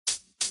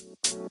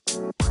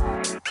Yo,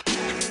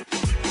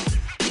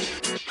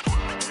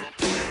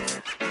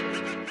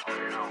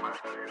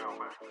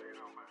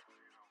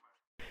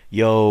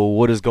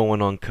 what is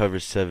going on, Cover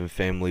 7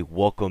 family?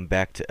 Welcome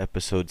back to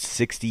episode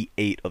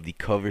 68 of the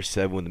Cover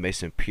 7 with the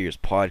Mason Pierce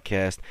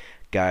podcast.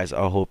 Guys,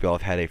 I hope y'all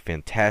have had a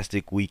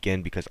fantastic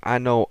weekend because I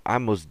know I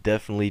most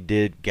definitely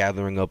did,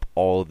 gathering up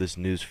all of this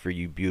news for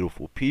you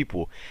beautiful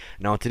people.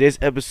 Now, in today's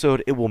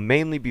episode, it will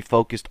mainly be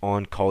focused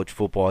on college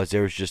football as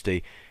there was just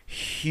a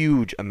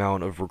huge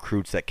amount of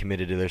recruits that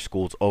committed to their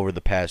schools over the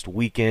past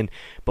weekend,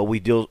 but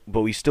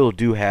we still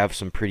do have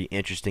some pretty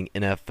interesting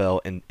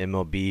NFL and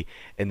MLB,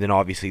 and then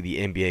obviously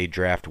the NBA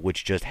draft,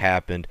 which just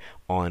happened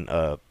on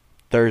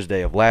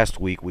Thursday of last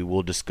week. We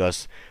will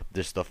discuss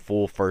the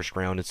full first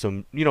round and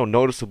some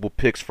noticeable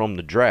picks from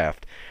the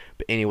draft.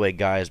 But anyway,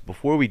 guys,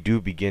 before we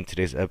do begin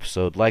today's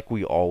episode, like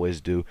we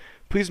always do,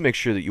 please make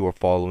sure that you are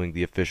following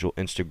the official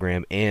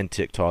Instagram and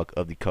TikTok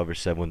of the Cover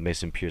 7 with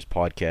Mason Pierce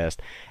podcast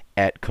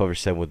at Cover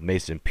 7 with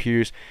Mason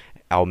Pierce.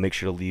 I'll make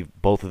sure to leave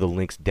both of the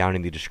links down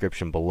in the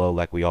description below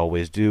like we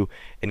always do.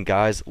 And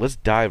guys, let's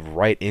dive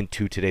right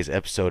into today's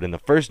episode. And the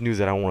first news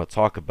that I want to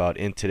talk about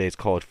in today's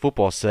college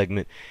football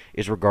segment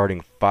is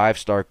regarding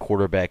five-star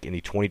quarterback in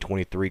the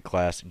 2023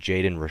 class,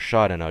 Jaden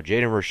Rashada. Now,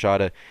 Jaden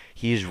Rashada,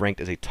 he is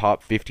ranked as a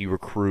top 50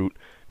 recruit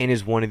and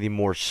is one of the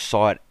more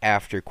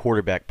sought-after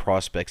quarterback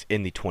prospects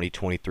in the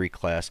 2023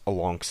 class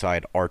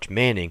alongside Arch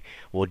Manning.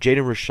 Well,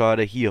 Jaden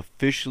Rashada, he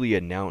officially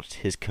announced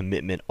his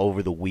commitment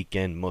over the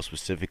weekend, most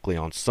specifically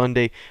on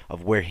Sunday,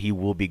 of where he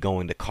will be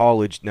going to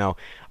college. Now,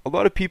 a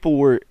lot of people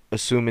were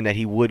assuming that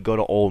he would go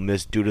to Ole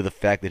Miss due to the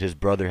fact that his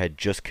brother had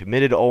just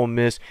committed to Ole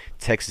Miss.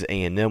 Texas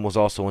A&M was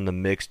also in the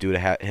mix due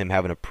to him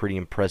having a pretty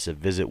impressive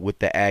visit with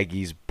the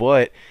Aggies,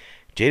 but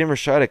Jaden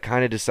Rashada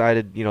kind of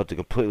decided, to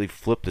completely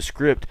flip the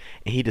script,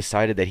 and he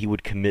decided that he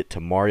would commit to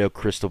Mario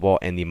Cristobal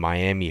and the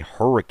Miami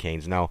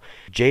Hurricanes. Now,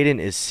 Jaden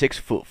is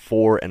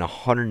 6'4" and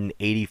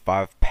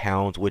 185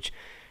 pounds, which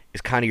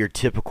is kind of your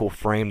typical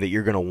frame that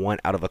you're going to want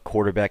out of a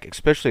quarterback,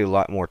 especially a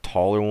lot more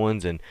taller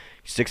ones, and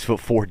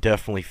 6'4"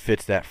 definitely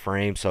fits that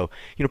frame. So,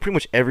 pretty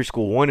much every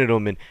school wanted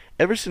him, and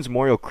ever since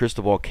Mario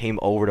Cristobal came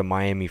over to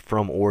Miami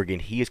from Oregon,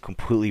 he has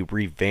completely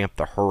revamped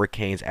the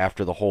Hurricanes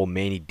after the whole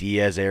Manny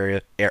Diaz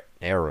era.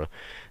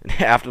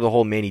 After the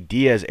whole Manny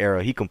Diaz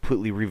era, he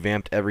completely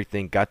revamped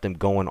everything, got them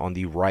going on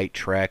the right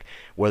track,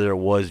 whether it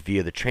was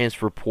via the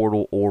transfer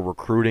portal or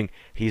recruiting.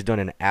 He's done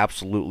an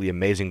absolutely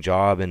amazing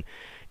job, and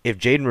if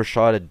Jaden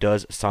Rashada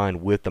does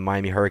sign with the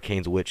Miami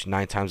Hurricanes, which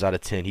 9 times out of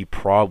 10 he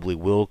probably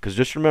will, because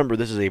just remember,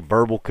 this is a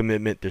verbal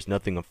commitment, there's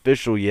nothing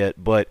official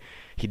yet, but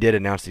he did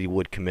announce that he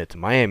would commit to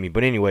Miami.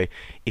 But anyway,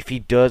 if he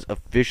does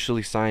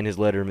officially sign his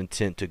letter of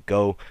intent to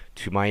go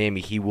to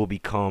Miami, he will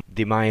become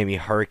the Miami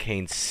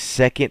Hurricanes'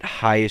 second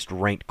highest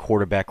ranked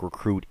quarterback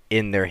recruit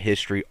in their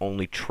history,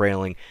 only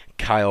trailing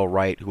Kyle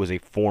Wright, who was a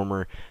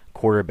former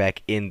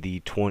quarterback in the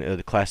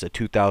class of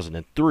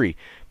 2003.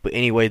 But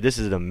anyway, this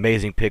is an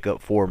amazing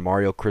pickup for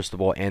Mario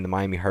Cristobal and the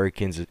Miami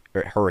Hurricanes, as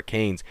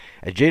Jaden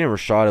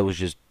Rashada was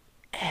just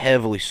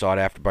heavily sought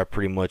after by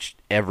pretty much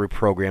every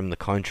program in the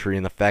country,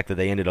 and the fact that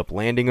they ended up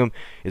landing him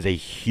is a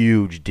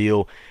huge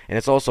deal. And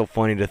it's also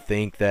funny to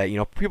think that,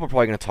 people are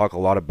probably going to talk a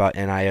lot about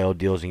NIL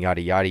deals and yada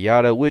yada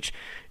yada, which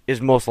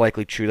is most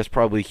likely true. That's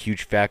probably a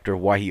huge factor of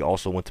why he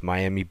also went to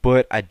Miami.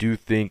 But I do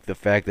think the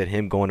fact that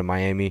him going to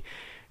Miami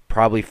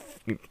probably,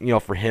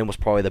 for him was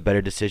probably the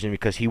better decision,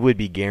 because he would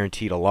be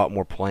guaranteed a lot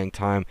more playing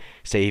time,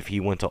 say if he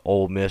went to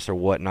Ole Miss or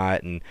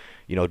whatnot, and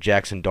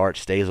Jackson Dart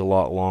stays a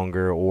lot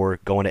longer, or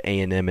going to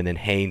A&M and then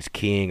Haynes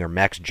King or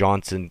Max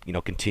Johnson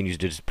continues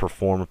to just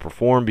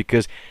perform,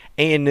 because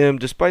A&M,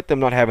 despite them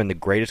not having the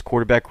greatest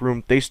quarterback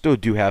room, they still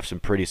do have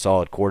some pretty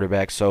solid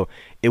quarterbacks, so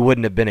it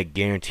wouldn't have been a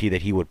guarantee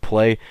that he would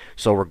play.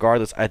 So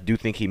regardless, I do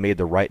think he made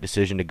the right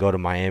decision to go to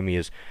Miami,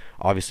 as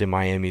obviously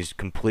Miami's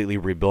completely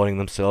rebuilding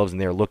themselves,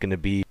 and they're looking to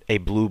be a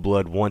blue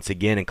blood once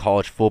again in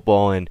college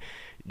football. And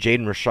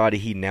Jaden Rashada,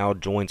 he now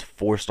joins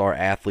 4-star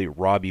athlete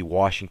Robbie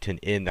Washington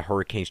in the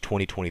Hurricanes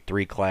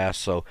 2023 class.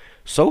 So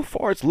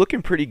far it's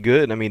looking pretty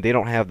good. I mean, they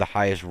don't have the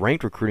highest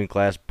ranked recruiting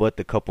class, but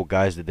the couple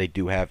guys that they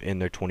do have in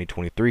their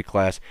 2023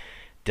 class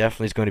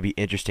definitely is going to be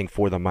interesting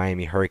for the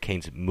Miami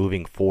Hurricanes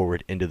moving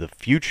forward into the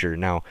future.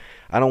 Now,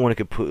 I don't want to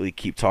completely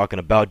keep talking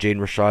about Jaden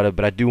Rashada,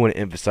 but I do want to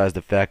emphasize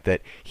the fact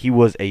that he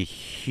was a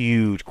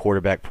huge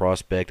quarterback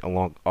prospect,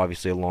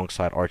 obviously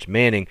alongside Arch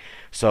Manning.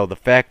 So the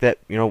fact that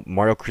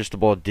Mario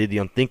Cristobal did the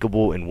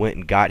unthinkable and went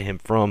and got him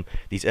from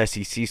these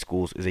SEC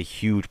schools is a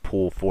huge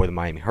pull for the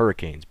Miami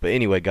Hurricanes. But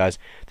anyway, guys,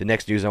 the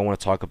next news I want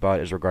to talk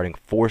about is regarding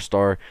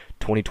 4-star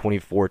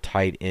 2024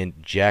 tight end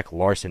Jack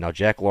Larson. Now,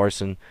 Jack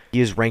Larson,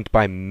 he is ranked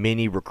by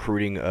many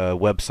recruiting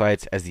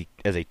websites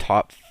as a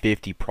top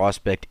 50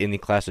 prospect in the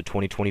class of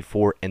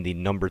 2024 and the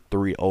number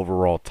 3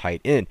 overall tight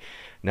end.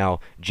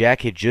 Now,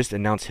 Jack had just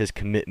announced his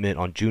commitment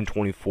on June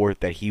 24th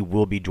that he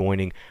will be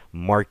joining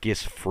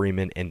Marcus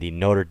Freeman and the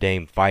Notre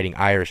Dame Fighting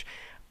Irish.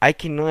 I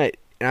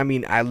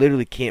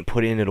literally can't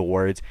put it into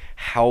words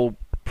how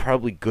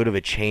probably good of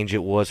a change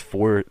it was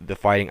for the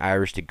Fighting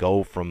Irish to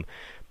go from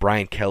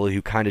Brian Kelly,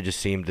 who kind of just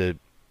seemed to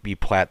be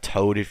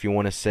plateaued, if you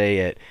want to say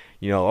it.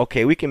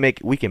 Okay, we can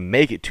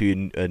make it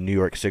to a New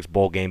York Six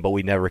bowl game, but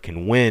we never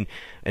can win.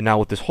 And now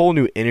with this whole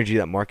new energy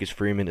that Marcus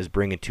Freeman is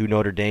bringing to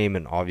Notre Dame,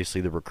 and obviously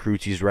the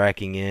recruits he's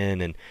racking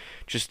in, and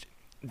just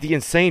the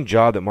insane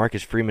job that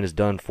Marcus Freeman has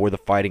done for the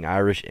Fighting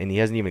Irish, and he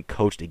hasn't even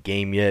coached a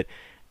game yet,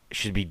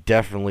 should be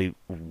definitely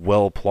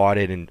well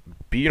applauded and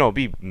be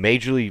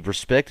majorly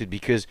respected,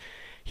 because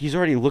he's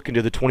already looking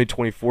to the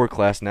 2024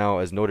 class now,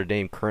 as Notre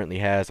Dame currently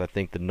has, I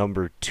think, the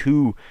number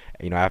 2,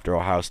 after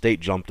Ohio State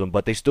jumped them,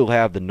 but they still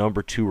have the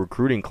number 2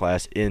 recruiting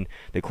class in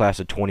the class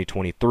of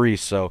 2023.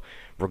 So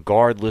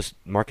regardless,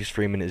 Marcus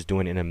Freeman is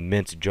doing an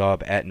immense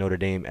job at Notre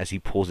Dame as he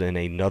pulls in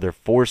another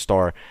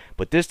 4-star,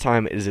 but this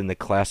time it is in the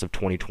class of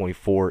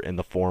 2024 in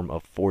the form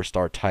of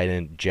 4-star tight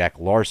end Jack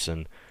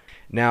Larson.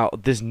 Now,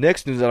 this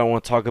next news that I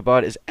want to talk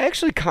about is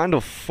actually kind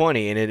of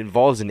funny, and it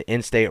involves an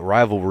in-state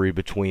rivalry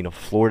between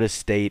Florida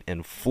State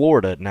and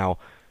Florida. Now,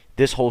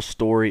 this whole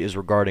story is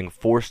regarding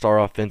 4-star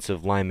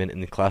offensive lineman in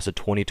the class of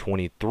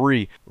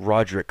 2023,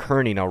 Roderick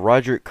Kearney. Now,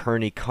 Roderick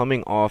Kearney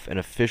coming off an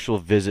official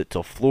visit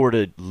to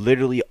Florida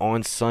literally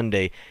on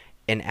Sunday.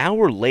 An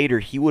hour later,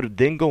 he would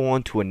then go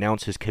on to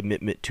announce his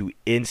commitment to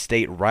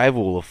in-state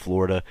rival of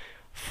Florida,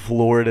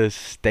 Florida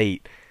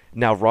State.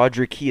 Now,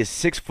 Roderick, he is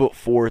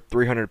 6'4",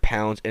 300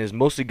 pounds, and is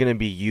mostly going to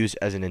be used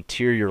as an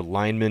interior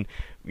lineman,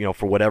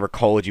 for whatever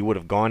college he would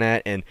have gone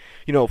at. And,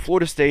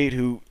 Florida State,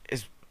 who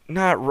is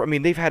not,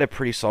 they've had a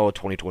pretty solid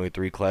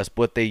 2023 class,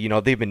 but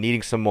they've been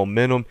needing some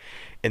momentum,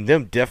 and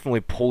them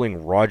definitely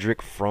pulling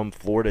Roderick from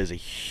Florida is a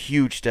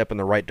huge step in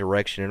the right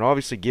direction, and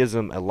obviously gives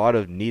them a lot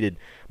of needed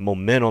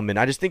momentum. And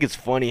I just think it's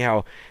funny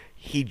how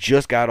he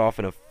just got off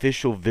an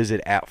official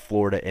visit at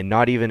Florida, and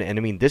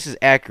this is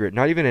accurate,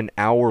 not even an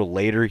hour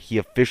later, he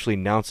officially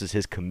announces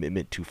his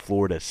commitment to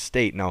Florida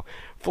State. Now,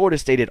 Florida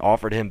State had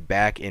offered him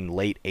back in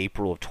late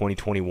April of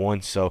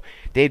 2021, so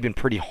they had been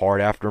pretty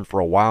hard after him for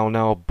a while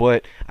now,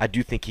 but I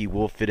do think he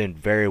will fit in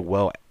very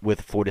well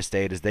with Florida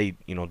State, as they,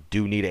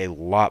 do need a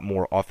lot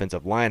more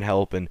offensive line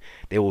help, and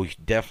they will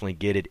definitely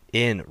get it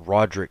in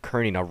Roderick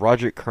Kearney. Now,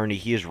 Roderick Kearney,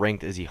 he is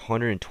ranked as the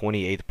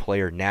 128th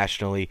player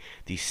nationally,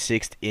 the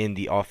 6th in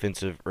the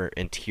offensive or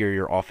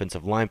interior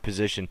offensive line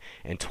position,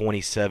 and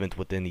 27th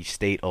within the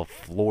state of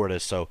Florida.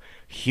 So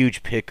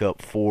huge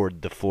pickup for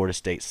the Florida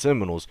State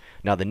Seminoles.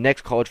 Now, the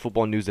next college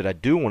football news that I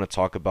do want to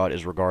talk about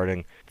is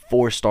regarding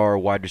 4-star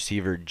wide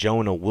receiver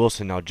Jonah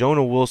Wilson. Now,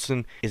 Jonah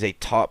Wilson is a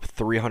top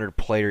 300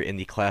 player in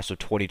the class of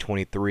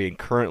 2023 and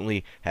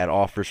currently had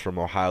offers from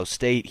Ohio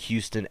State,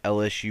 Houston,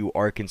 LSU,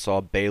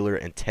 Arkansas, Baylor,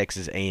 and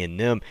Texas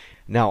A&M.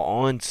 Now,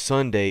 on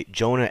Sunday,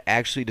 Jonah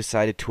actually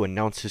decided to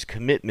announce his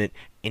commitment,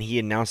 and he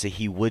announced that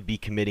he would be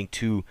committing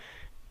to,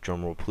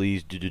 drumroll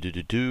please,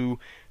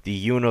 the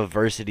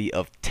University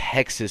of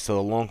Texas. So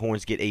the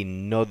Longhorns get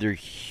another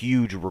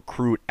huge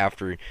recruit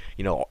after,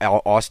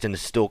 Austin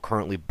is still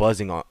currently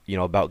buzzing on,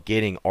 about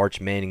getting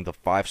Arch Manning, the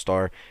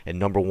 5-star and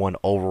number 1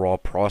 overall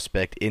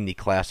prospect in the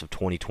class of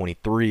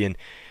 2023. And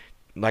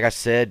like I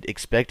said,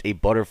 expect a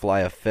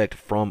butterfly effect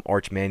from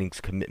Arch Manning's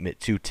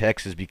commitment to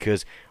Texas,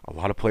 because a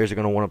lot of players are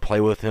going to want to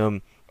play with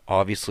him.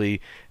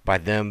 Obviously, by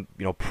them,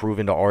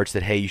 proving to Arch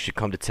that, hey, you should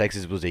come to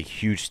Texas, was a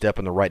huge step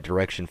in the right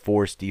direction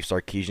for Steve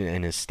Sarkisian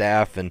and his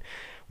staff. And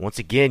once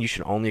again, you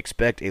should only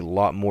expect a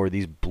lot more of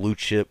these blue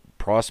chip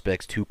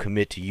prospects to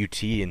commit to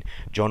UT, and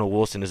Jonah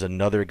Wilson is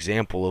another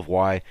example of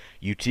why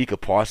UT could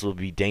possibly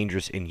be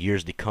dangerous in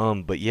years to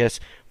come. But yes,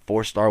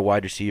 4-star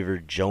wide receiver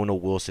Jonah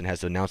Wilson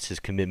has announced his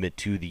commitment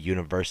to the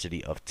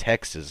University of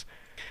Texas.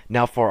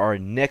 Now, for our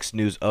next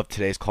news of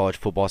today's college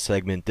football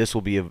segment, this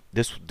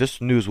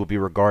news will be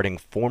regarding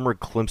former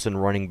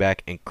Clemson running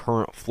back and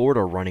current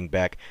Florida running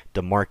back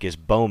DeMarcus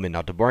Bowman.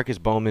 Now,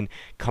 DeMarcus Bowman,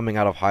 coming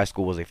out of high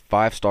school, was a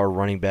 5-star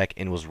running back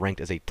and was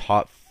ranked as a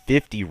top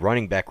 50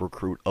 running back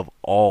recruit of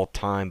all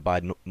time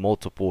by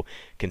multiple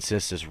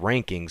consensus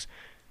rankings.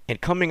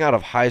 And coming out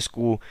of high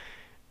school,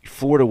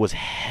 Florida was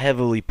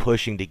heavily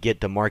pushing to get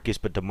DeMarcus,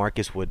 but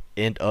DeMarcus would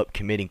end up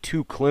committing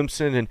to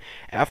Clemson, and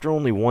after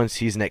only one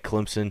season at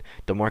Clemson,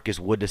 DeMarcus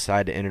would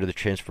decide to enter the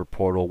transfer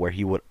portal, where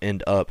he would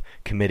end up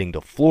committing to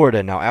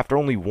Florida. Now, after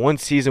only one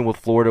season with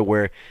Florida,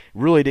 where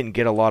really didn't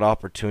get a lot of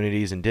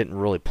opportunities and didn't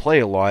really play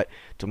a lot,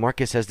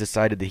 DeMarcus has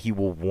decided that he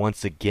will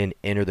once again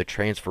enter the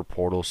transfer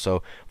portal.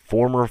 So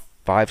former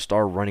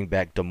 5-star running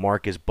back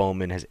DeMarcus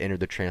Bowman has entered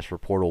the transfer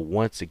portal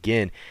once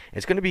again.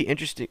 It's going to be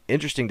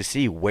interesting to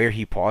see where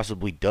he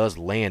possibly does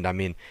land. I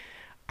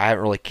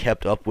haven't really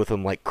kept up with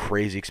him like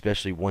crazy,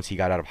 especially once he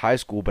got out of high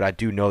school, but I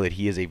do know that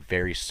he is a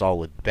very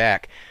solid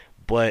back.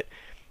 But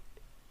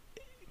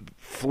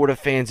Florida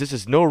fans, this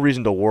is no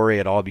reason to worry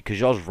at all,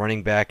 because y'all's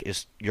running back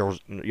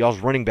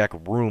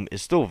room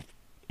is still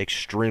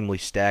extremely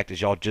stacked,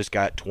 as y'all just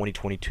got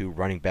 2022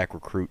 running back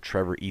recruit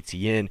Trevor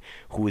Etienne,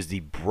 who is the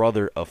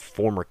brother of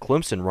former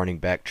Clemson running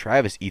back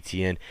Travis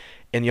Etienne,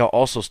 And y'all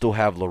also still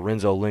have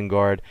Lorenzo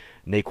Lingard,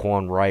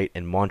 Naquan Wright,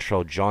 and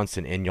Montrell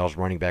Johnson in y'all's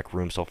running back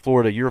room. So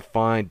Florida, you're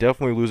fine.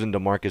 Definitely losing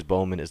DeMarcus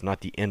Bowman is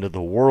not the end of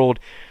the world.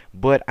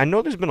 But I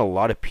know there's been a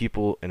lot of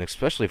people, and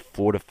especially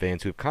Florida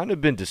fans, who've kind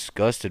of been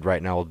disgusted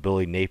right now with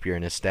Billy Napier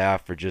and his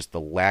staff for just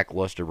the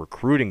lackluster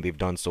recruiting they've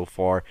done so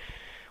far.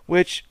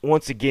 Which,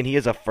 once again, he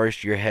is a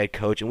first-year head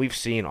coach, and we've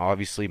seen,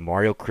 obviously,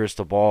 Mario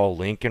Cristobal,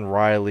 Lincoln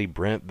Riley,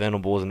 Brent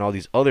Venables, and all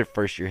these other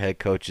first-year head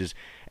coaches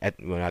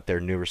at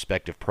their new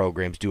respective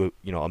programs do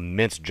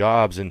immense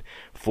jobs in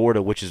Florida,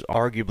 which is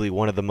arguably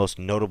one of the most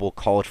notable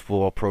college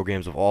football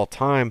programs of all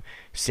time.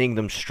 Seeing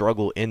them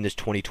struggle in this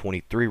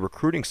 2023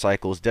 recruiting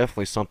cycle is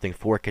definitely something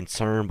for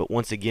concern, but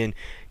once again,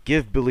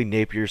 give Billy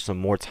Napier some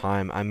more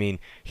time. I mean,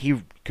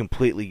 he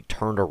completely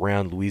turned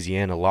around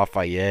Louisiana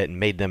Lafayette and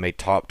made them a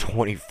top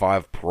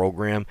 25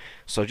 program.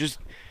 So just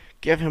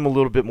give him a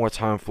little bit more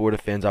time, Florida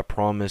fans. I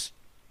promise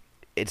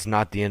it's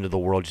not the end of the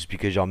world just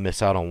because y'all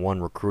miss out on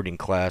one recruiting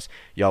class.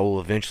 Y'all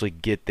will eventually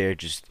get there.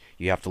 Just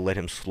you have to let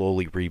him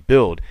slowly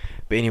rebuild.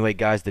 But anyway,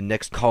 guys, the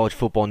next college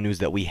football news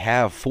that we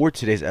have for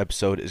today's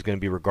episode is going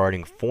to be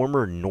regarding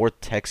former North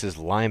Texas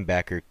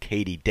linebacker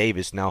Katie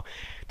Davis. Now,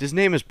 this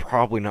name is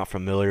probably not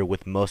familiar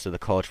with most of the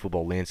college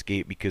football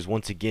landscape because,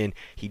 once again,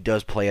 he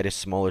does play at a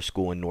smaller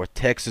school in North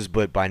Texas,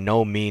 but by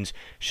no means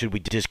should we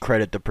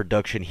discredit the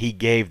production he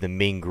gave the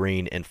Mean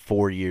Green in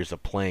 4 years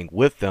of playing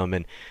with them.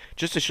 And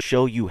just to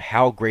show you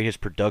how great his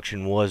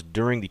production was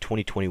during the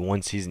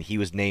 2021 season, he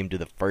was named to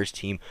the first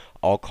team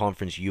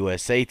All-Conference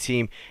USA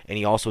team, and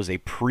he also is a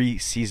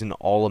preseason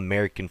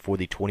All-American for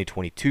the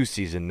 2022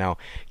 season. Now,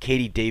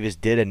 Katie Davis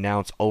did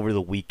announce over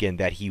the weekend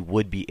that he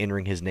would be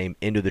entering his name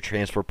into the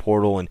transfer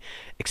portal, and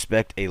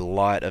expect a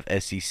lot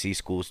of SEC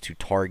schools to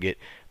target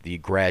the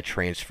grad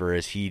transfer,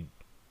 as he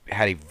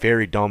had a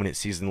very dominant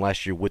season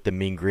last year with the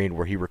Mean Green,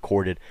 where he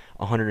recorded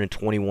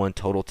 121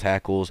 total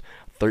tackles,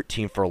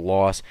 13 for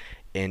loss,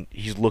 and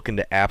he's looking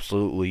to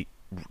absolutely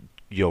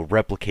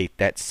replicate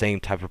that same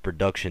type of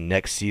production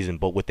next season,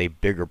 but with a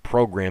bigger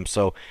program.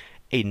 So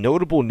a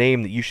notable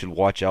name that you should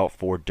watch out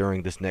for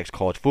during this next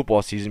college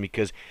football season,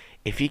 because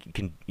if he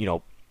can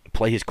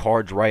play his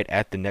cards right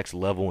at the next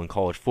level in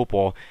college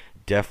football,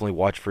 definitely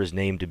watch for his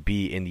name to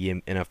be in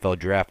the NFL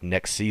draft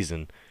next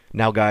season.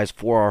 Now, guys,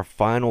 for our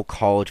final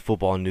college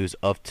football news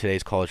of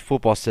today's college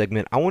football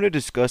segment, I want to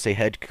discuss a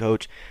head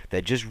coach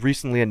that just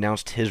recently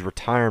announced his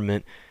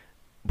retirement,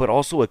 but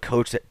also a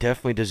coach that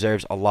definitely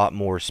deserves a lot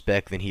more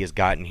respect than he has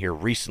gotten here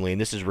recently,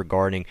 and this is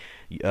regarding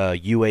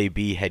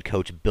UAB head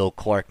coach Bill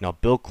Clark. Now,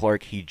 Bill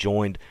Clark, he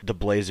joined the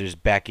Blazers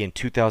back in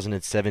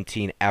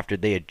 2017 after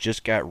they had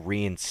just got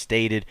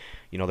reinstated.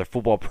 Their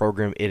football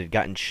program, it had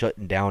gotten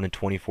shut down in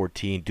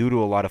 2014 due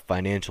to a lot of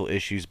financial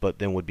issues, but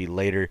then would be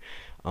later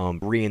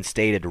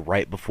reinstated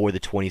right before the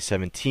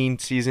 2017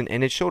 season,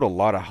 and it showed a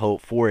lot of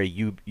hope for a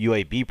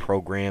UAB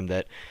program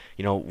that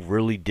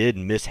really did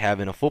miss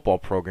having a football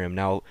program.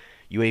 Now,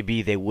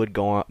 UAB, they would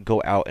go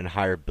out and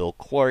hire Bill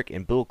Clark,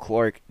 and Bill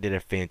Clark did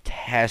a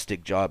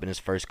fantastic job in his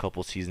first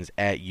couple seasons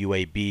at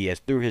UAB, as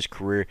through his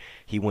career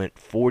he went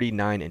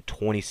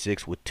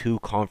 49-26 with 2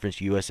 Conference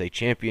USA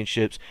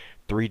championships,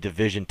 3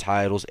 division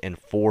titles, and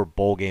 4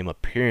 bowl game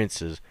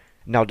appearances.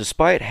 Now,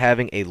 despite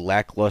having a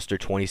lackluster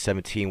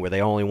 2017 where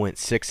they only went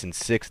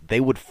 6-6, they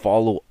would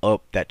follow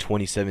up that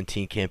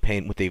 2017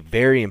 campaign with a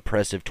very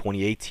impressive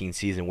 2018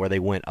 season where they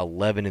went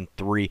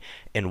 11-3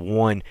 and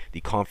won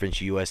the Conference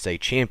USA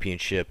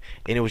Championship.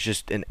 And it was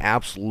just an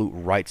absolute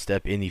right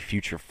step in the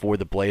future for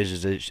the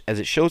Blazers, as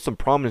it showed some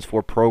prominence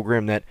for a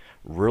program that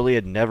really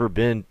had never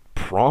been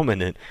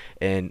prominent,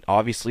 and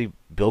obviously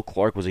Bill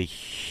Clark was a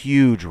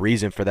huge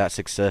reason for that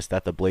success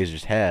that the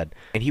Blazers had.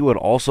 And he would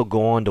also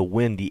go on to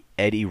win the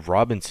Eddie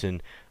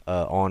Robinson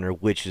honor,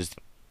 which is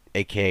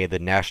aka the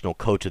National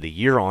Coach of the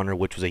Year honor,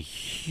 which was a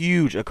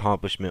huge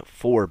accomplishment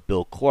for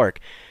Bill Clark.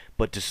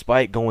 But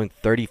despite going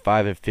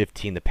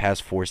 35-15 the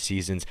past 4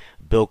 seasons,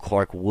 Bill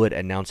Clark would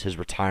announce his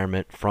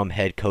retirement from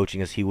head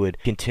coaching, as he would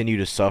continue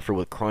to suffer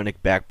with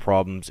chronic back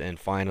problems, and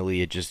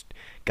finally it just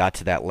got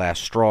to that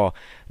last straw.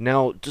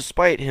 Now,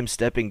 despite him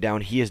stepping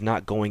down, he is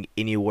not going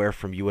anywhere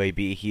from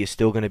UAB. He is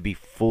still going to be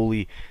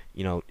fully,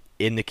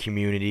 in the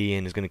community,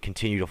 and is going to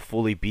continue to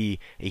fully be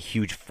a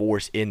huge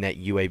force in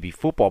that UAB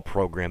football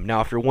program.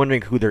 Now, if you're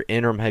wondering who their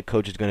interim head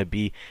coach is going to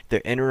be,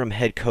 their interim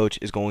head coach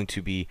is going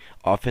to be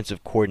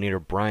offensive coordinator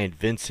Brian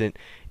Vincent,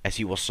 as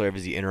he will serve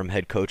as the interim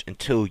head coach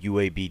until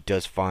UAB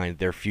does find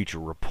their future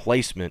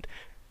replacement.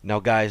 Now,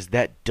 guys,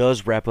 that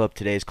does wrap up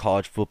today's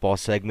college football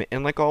segment.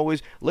 And like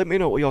always, let me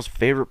know what y'all's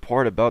favorite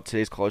part about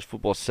today's college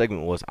football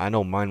segment was. I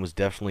know mine was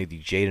definitely the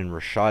Jaden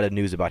Rashada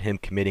news about him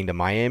committing to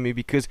Miami,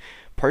 because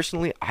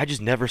personally, I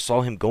just never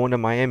saw him going to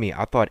Miami.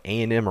 I thought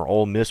A&M or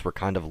Ole Miss were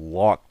kind of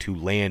locked to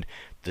land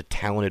the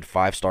talented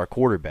 5-star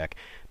quarterback.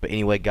 But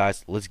anyway,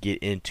 guys, let's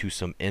get into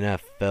some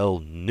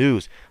NFL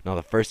news. Now,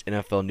 the first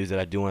NFL news that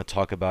I do want to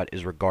talk about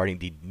is regarding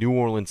the New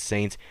Orleans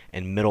Saints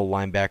and middle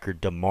linebacker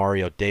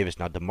Demario Davis.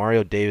 Now,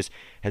 Demario Davis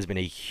has been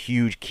a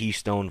huge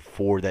keystone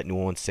for that New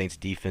Orleans Saints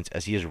defense,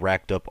 as he has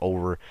racked up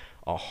over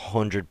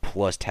 100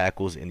 plus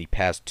tackles in the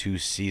past 2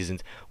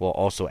 seasons, while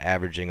also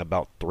averaging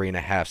about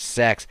 3.5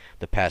 sacks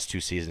the past 2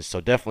 seasons.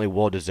 So definitely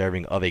well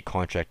deserving of a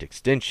contract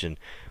extension.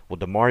 Well,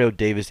 Demario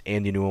Davis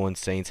and the New Orleans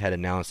Saints had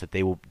announced that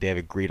they have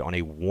agreed on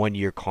a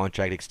 1-year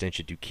contract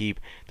extension to keep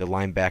the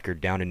linebacker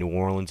down in New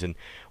Orleans. And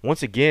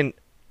once again,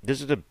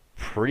 this is a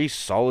pretty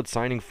solid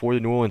signing for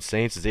the New Orleans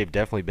Saints, as they've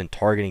definitely been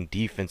targeting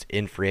defense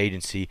in free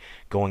agency,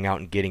 going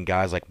out and getting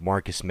guys like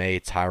Marcus May,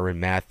 Tyrann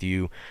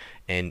Mathieu,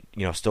 and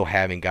still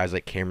having guys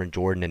like Cameron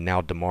Jordan and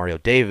now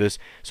Demario Davis.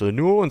 So the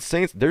New Orleans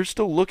Saints, they're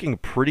still looking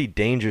pretty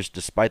dangerous,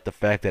 despite the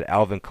fact that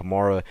Alvin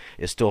Kamara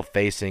is still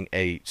facing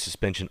a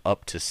suspension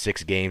up to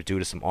 6 games due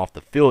to some off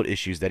the field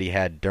issues that he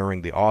had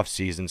during the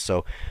offseason.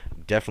 So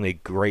definitely a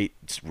great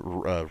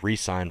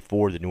re-sign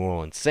for the New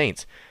Orleans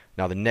Saints.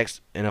 Now, the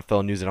next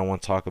NFL news that I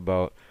want to talk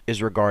about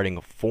is regarding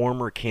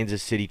former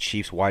Kansas City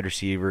Chiefs wide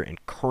receiver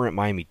and current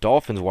Miami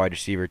Dolphins wide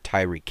receiver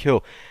Tyreek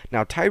Hill.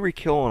 Now, Tyreek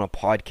Hill, on a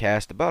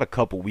podcast about a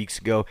couple weeks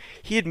ago,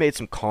 he had made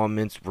some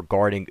comments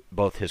regarding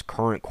both his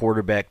current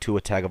quarterback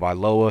Tua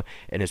Tagovailoa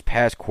and his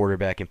past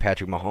quarterback in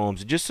Patrick Mahomes,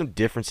 and just some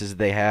differences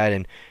they had,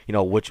 and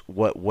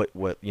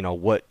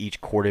what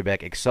each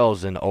quarterback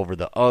excels in over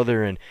the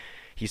other. And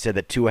he said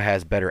that Tua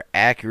has better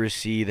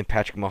accuracy than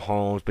Patrick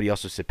Mahomes, but he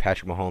also said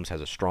Patrick Mahomes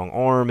has a strong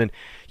arm. And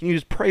he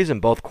was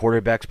praising both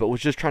quarterbacks, but was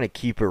just trying to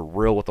keep it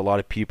real with a lot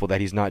of people that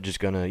he's not just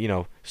going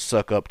to,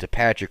 suck up to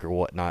Patrick or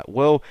whatnot.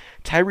 Well,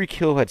 Tyreek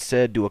Hill had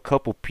said to a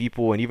couple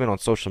people and even on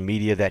social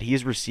media that he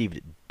has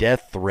received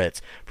death threats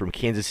from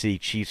Kansas City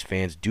Chiefs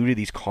fans due to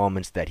these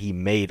comments that he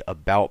made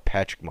about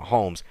Patrick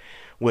Mahomes,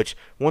 which,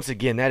 once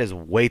again, that is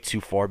way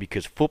too far,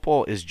 because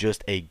football is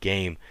just a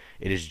game.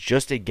 It is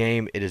just a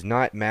game. It does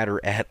not matter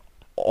at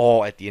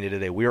all at the end of the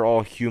day. We are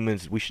all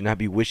humans. We should not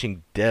be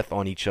wishing death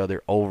on each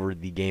other over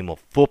the game of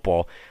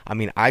football. I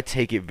mean, I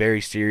take it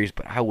very serious,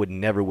 but I would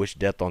never wish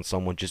death on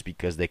someone just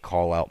because they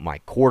call out my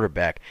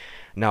quarterback.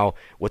 Now,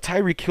 what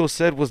Tyreek Hill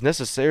said was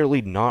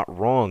necessarily not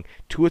wrong.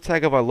 Tua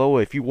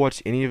Tagovailoa, if you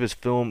watch any of his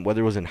film,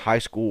 whether it was in high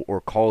school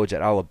or college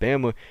at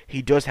Alabama,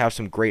 he does have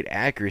some great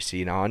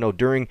accuracy. Now, I know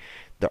during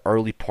the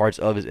early parts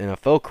of his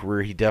NFL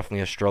career, he definitely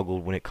has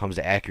struggled when it comes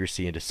to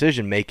accuracy and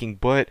decision making,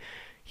 but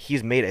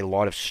he's made a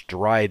lot of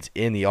strides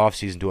in the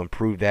offseason to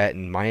improve that.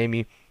 In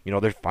Miami,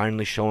 they're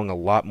finally showing a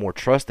lot more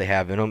trust they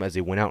have in him, as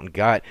they went out and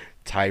got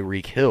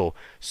Tyreek Hill.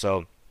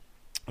 So,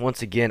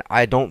 once again,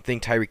 I don't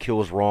think Tyreek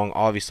Hill is wrong.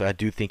 Obviously, I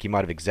do think he might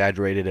have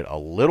exaggerated it a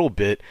little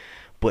bit,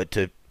 but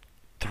to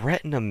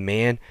threaten a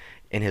man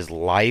in his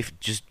life,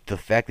 just the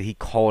fact that he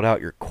called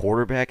out your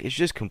quarterback, is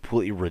just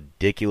completely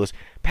ridiculous.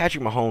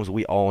 Patrick Mahomes,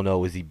 we all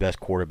know, is the best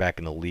quarterback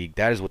in the league.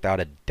 That is without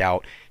a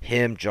doubt.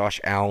 Him,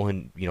 Josh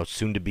Allen,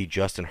 soon to be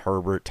Justin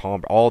Herbert,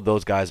 Tom, all of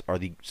those guys are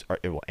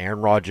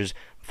Aaron Rodgers.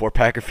 Before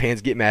Packer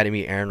fans get mad at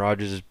me, Aaron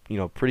Rodgers is,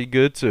 pretty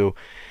good too.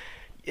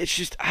 It's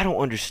just, I don't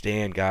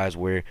understand, guys,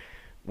 where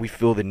we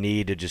feel the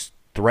need to just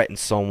threaten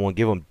someone,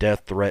 give them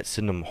death threats,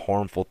 send them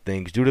harmful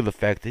things due to the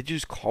fact they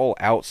just call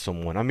out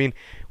someone. I mean,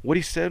 what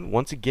he said,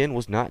 once again,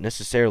 was not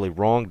necessarily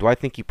wrong. Do I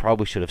think he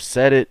probably should have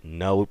said it?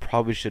 No, he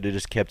probably should have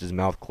just kept his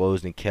mouth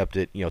closed and kept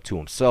it, to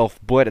himself.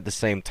 But at the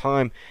same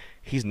time,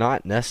 he's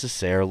not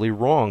necessarily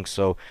wrong.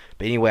 So,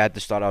 but anyway, I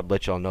just thought I'd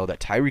let y'all know that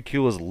Tyreek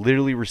Hill has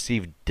literally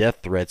received death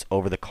threats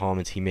over the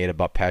comments he made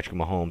about Patrick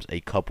Mahomes a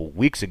couple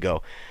weeks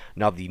ago.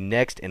 Now, the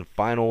next and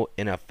final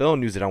NFL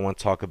news that I want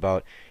to talk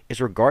about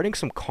is regarding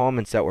some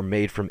comments that were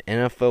made from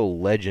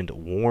NFL legend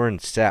Warren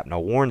Sapp. Now,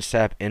 Warren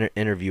Sapp in an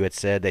interview had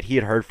said that he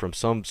had heard from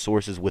some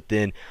sources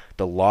within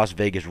the Las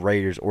Vegas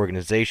Raiders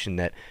organization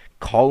that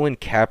Colin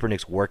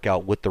Kaepernick's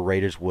workout with the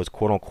Raiders was,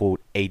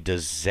 quote-unquote, a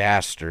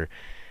disaster.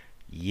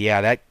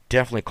 Yeah, that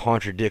definitely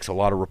contradicts a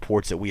lot of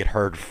reports that we had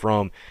heard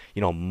from,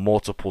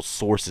 multiple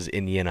sources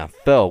in the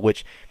NFL,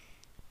 which,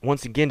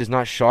 once again, does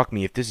not shock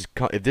me if this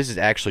is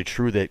actually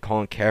true, that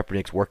Colin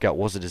Kaepernick's workout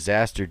was a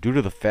disaster, due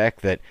to the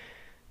fact that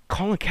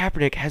Colin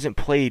Kaepernick hasn't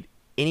played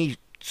any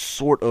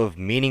sort of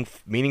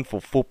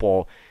meaningful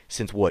football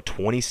since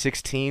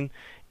 2016,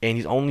 and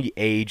he's only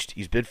aged.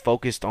 He's been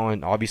focused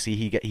on, obviously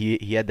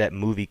he had that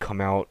movie come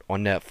out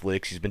on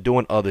Netflix. He's been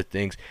doing other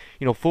things.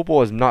 Football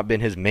has not been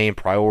his main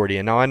priority.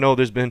 And now I know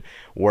there's been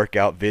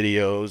workout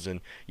videos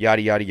and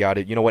yada yada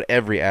yada. What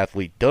every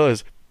athlete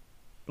does.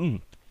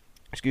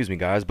 Excuse me,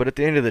 guys, but at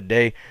the end of the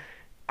day,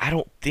 I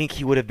don't think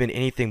he would have been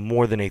anything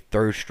more than a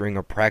third string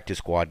or practice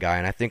squad guy,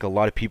 and I think a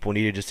lot of people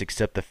need to just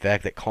accept the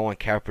fact that Colin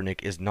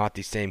Kaepernick is not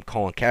the same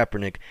Colin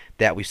Kaepernick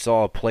that we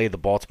saw play the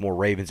Baltimore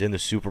Ravens in the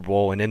Super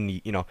Bowl and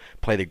then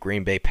play the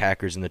Green Bay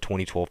Packers in the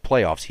 2012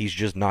 playoffs. He's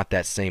just not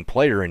that same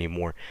player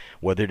anymore,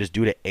 whether it is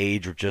due to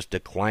age or just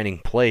declining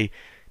play.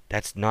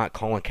 That's not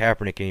Colin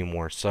Kaepernick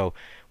anymore. So,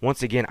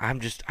 once again,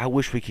 I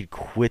wish we could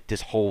quit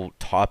this whole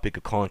topic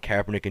of Colin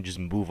Kaepernick and just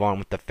move on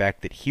with the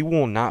fact that he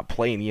will not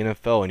play in the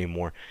NFL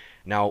anymore.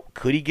 Now,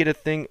 could he get a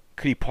thing?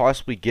 Could he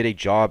possibly get a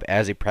job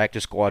as a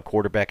practice squad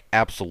quarterback?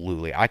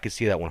 Absolutely. I could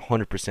see that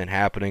 100%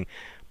 happening.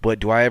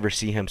 But do I ever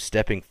see him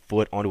stepping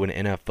foot onto an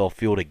NFL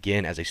field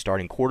again as a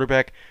starting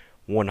quarterback?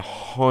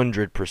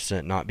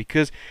 100% not,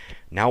 because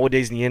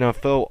nowadays in the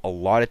NFL, a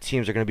lot of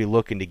teams are going to be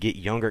looking to get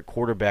younger at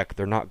quarterback.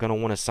 They're not going to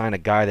want to sign a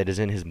guy that is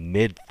in his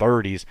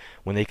mid-30s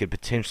when they could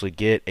potentially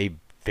get a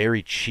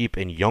very cheap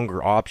and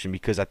younger option.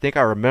 Because I think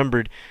I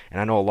remembered,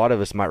 and I know a lot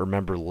of us might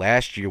remember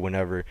last year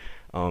whenever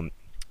Colin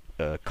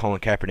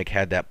Kaepernick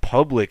had that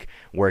public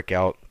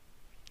workout,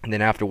 and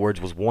then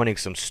afterwards was wanting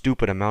some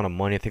stupid amount of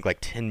money, I think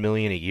like $10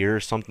 million a year or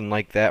something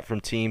like that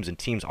from teams, and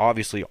teams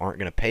obviously aren't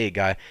going to pay a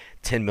guy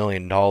 $10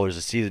 million a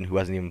season who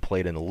hasn't even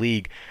played in the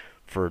league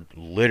for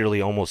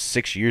literally almost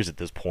 6 years at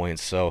this point.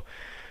 So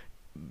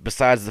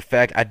besides the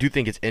fact, I do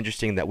think it's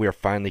interesting that we are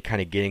finally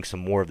kind of getting some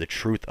more of the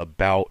truth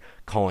about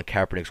Colin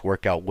Kaepernick's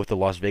workout with the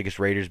Las Vegas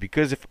Raiders,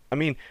 because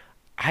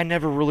I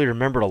never really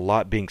remembered a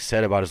lot being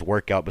said about his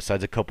workout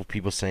besides a couple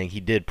people saying he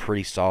did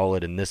pretty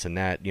solid and this and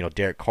that.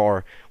 Derek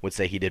Carr would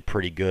say he did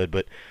pretty good,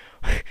 but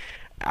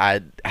I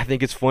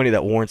think it's funny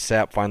that Warren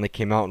Sapp finally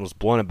came out and was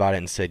blunt about it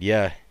and said,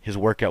 yeah, his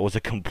workout was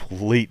a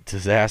complete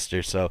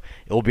disaster. So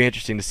it'll be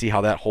interesting to see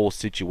how that whole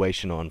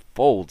situation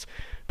unfolds.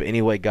 But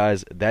anyway,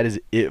 guys, that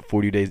is it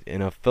for today's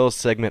NFL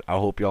segment. I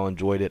hope y'all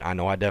enjoyed it. I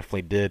know I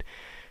definitely did.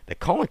 The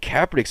Colin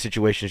Kaepernick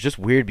situation is just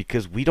weird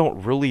because we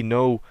don't really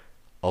know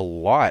a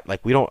lot.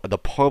 The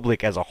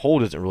public as a whole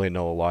doesn't really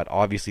know a lot.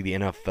 Obviously the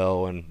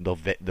NFL and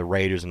the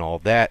Raiders and all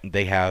of that,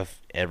 they have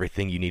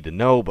everything you need to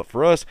know, but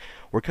for us,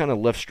 we're kind of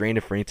left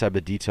stranded for any type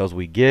of details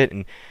we get.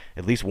 And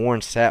at least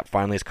Warren Sapp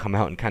finally has come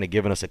out and kind of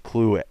given us a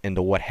clue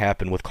into what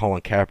happened with Colin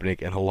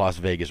Kaepernick and the Las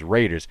Vegas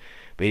Raiders.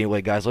 But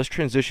anyway, guys, let's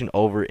transition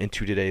over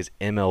into today's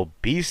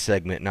MLB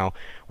segment. Now,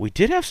 we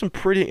did have some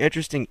pretty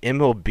interesting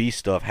MLB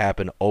stuff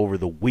happen over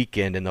the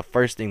weekend, and the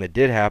first thing that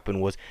did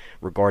happen was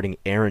regarding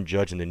Aaron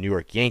Judge and the New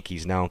York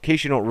Yankees. Now, in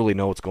case you don't really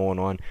know what's going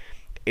on,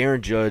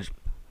 Aaron Judge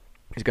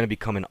is going to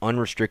become an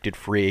unrestricted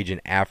free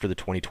agent after the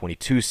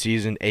 2022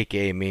 season,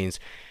 aka means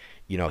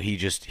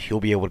he'll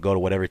be able to go to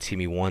whatever team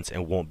he wants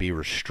and won't be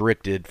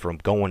restricted from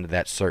going to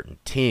that certain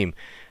team.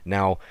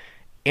 Now,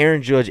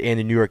 Aaron Judge and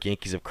the New York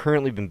Yankees have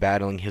currently been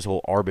battling his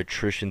whole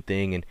arbitration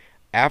thing, and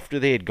after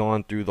they had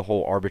gone through the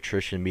whole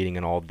arbitration meeting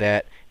and all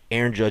that,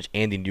 Aaron Judge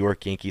and the New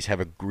York Yankees have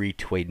agreed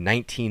to a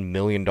 $19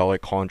 million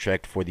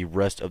contract for the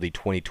rest of the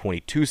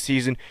 2022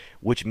 season,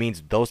 which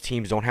means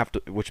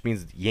which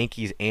means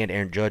Yankees and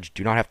Aaron Judge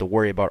do not have to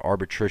worry about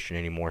arbitration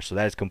anymore. So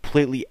that is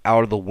completely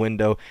out of the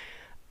window.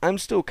 I'm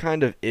still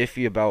kind of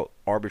iffy about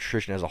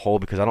arbitration as a whole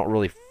because I don't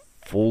really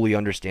fully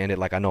understand it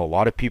like I know a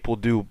lot of people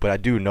do, but I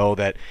do know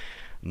that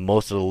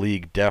most of the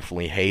league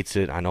definitely hates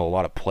it. I know a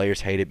lot of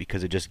players hate it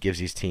because it just gives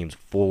these teams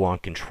full-on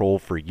control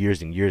for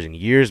years and years and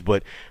years.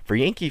 But for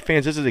Yankee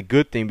fans, this is a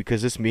good thing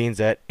because this means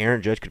that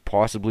Aaron Judge could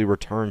possibly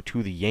return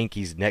to the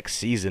Yankees next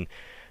season.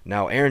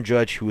 Now, Aaron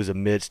Judge, who is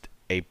amidst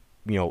a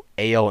AL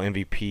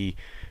MVP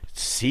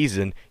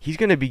season, he's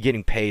going to be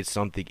getting paid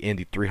something in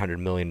the $300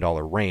 million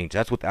range.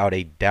 That's without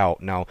a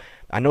doubt. Now,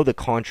 I know the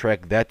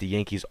contract that the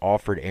Yankees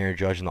offered Aaron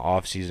Judge in the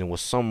offseason was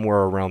somewhere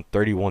around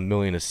 $31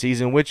 million a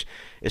season, which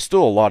is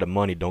still a lot of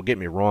money, don't get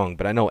me wrong,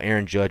 but I know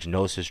Aaron Judge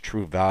knows his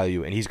true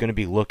value, and he's going to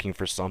be looking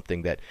for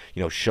something that,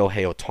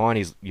 Shohei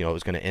Ohtani's,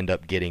 is going to end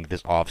up getting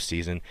this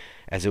offseason,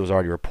 as it was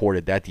already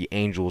reported that the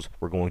Angels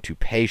were going to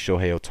pay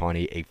Shohei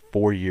Ohtani a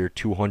 4-year,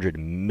 $200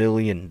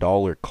 million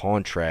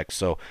contract.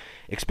 So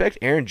expect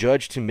Aaron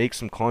Judge to make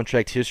some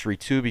contract history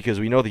too,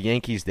 because we know the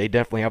Yankees, they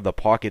definitely have the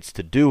pockets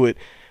to do it.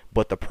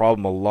 But the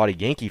problem a lot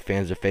of Yankee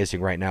fans are facing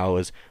right now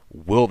is,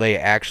 will they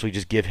actually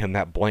just give him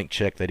that blank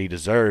check that he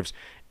deserves,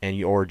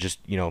 or just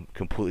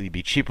completely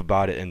be cheap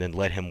about it and then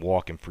let him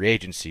walk in free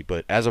agency?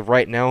 But as of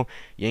right now,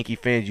 Yankee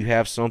fans, you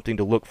have something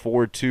to look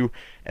forward to,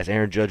 as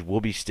Aaron Judge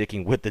will be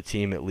sticking with the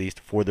team at least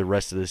for the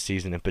rest of the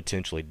season and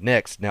potentially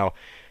next. Now,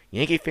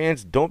 Yankee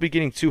fans, don't be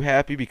getting too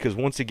happy because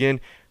once again,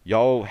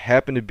 y'all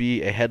happen to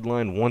be a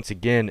headline once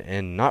again,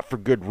 and not for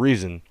good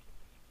reason.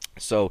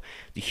 So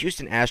the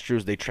Houston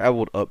Astros, they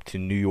traveled up to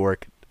New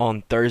York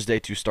on Thursday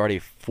to start a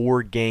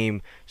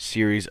 4-game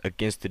series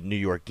against the New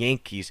York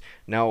Yankees.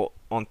 Now,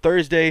 on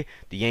Thursday,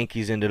 the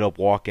Yankees ended up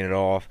walking it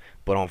off,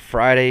 but on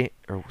Friday,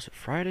 or was it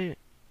Friday?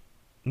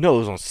 No, it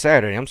was on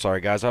Saturday. I'm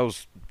sorry, guys. I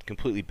was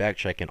completely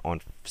backtracking.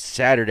 On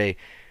Saturday,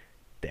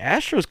 the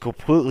Astros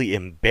completely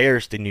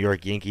embarrassed the New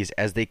York Yankees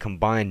as they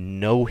combined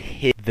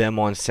no-hit them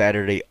on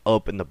Saturday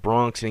up in the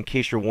Bronx. And in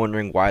case you're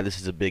wondering why this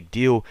is a big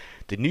deal,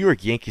 the New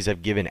York Yankees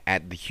have given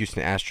at the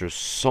Houston Astros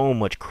so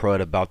much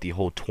crud about the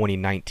whole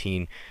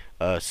 2019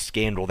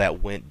 scandal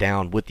that went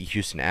down with the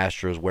Houston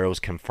Astros, where it was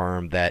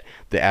confirmed that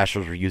the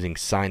Astros were using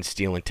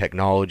sign-stealing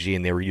technology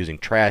and they were using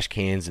trash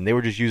cans and they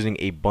were just using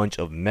a bunch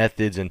of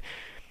methods. And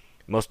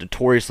most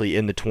notoriously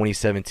in the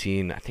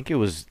 2017, I think it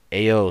was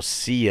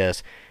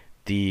ALCS,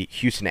 the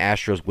Houston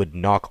Astros would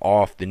knock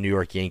off the New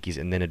York Yankees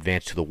and then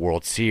advance to the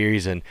World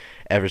Series. And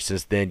ever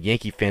since then,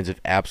 Yankee fans have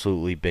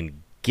absolutely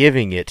been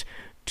giving it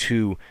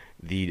to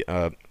the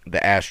the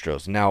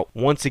Astros. Now,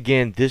 once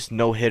again, this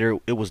no-hitter,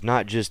 it was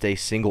not just a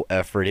single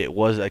effort. It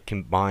was a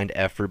combined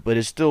effort, but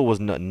it still was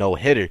a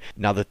no-hitter.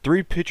 Now, the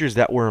three pitchers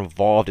that were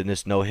involved in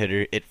this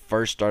no-hitter, it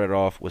first started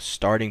off with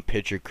starting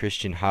pitcher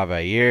Christian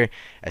Javier,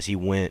 as he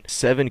went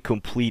 7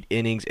 complete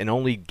innings and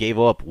only gave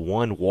up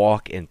 1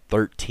 walk and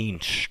 13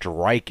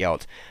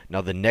 strikeouts.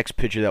 Now, the next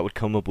pitcher that would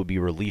come up would be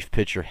relief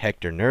pitcher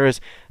Hector Neris.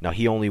 Now,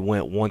 he only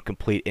went 1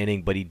 complete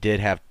inning, but he did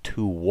have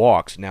 2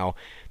 walks. Now,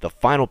 the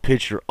final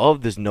pitcher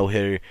of this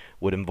no-hitter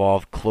would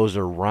involve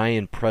closer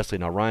Ryan Presley.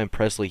 Now, Ryan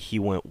Presley, he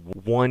went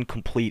 1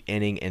 complete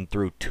inning and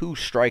threw 2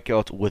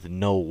 strikeouts with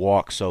no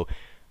walks. So,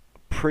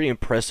 pretty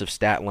impressive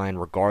stat line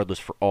regardless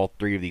for all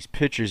 3 of these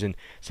pitchers, and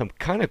some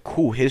kind of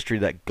cool history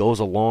that goes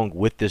along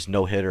with this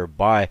no-hitter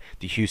by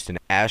the Houston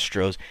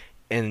Astros.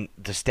 And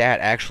the stat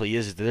actually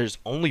is that there's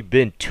only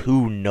been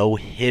 2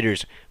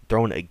 no-hitters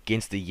thrown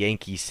against the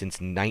Yankees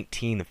since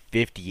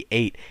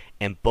 1958,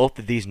 and both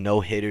of these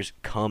no-hitters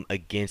come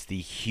against the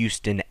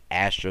Houston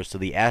Astros. So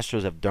the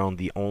Astros have thrown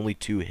the only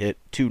 2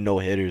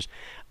 no-hitters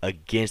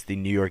against the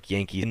New York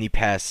Yankees in the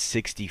past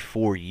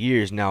 64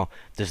 years. Now,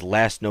 this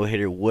last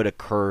no-hitter would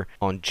occur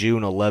on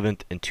June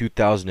 11th in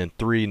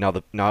 2003. Now,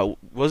 it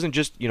wasn't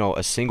just,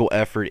 a single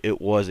effort.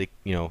 It was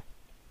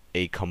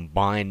a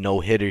combined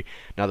no-hitter.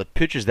 Now, the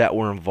pitchers that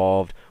were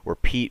involved were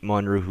Pete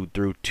Munro, who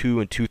threw 2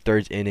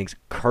 2/3 innings,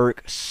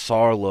 Kirk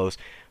Saarloos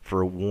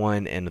for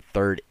 1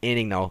 1/3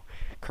 inning. Now,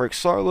 Kirk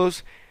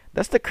Saarloos,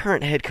 that's the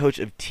current head coach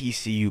of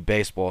TCU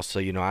baseball. So,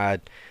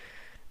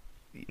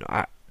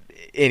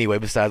 anyway,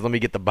 besides, let me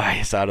get the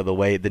bias out of the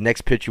way. The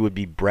next pitcher would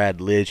be Brad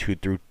Lidge, who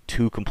threw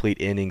 2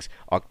 complete innings,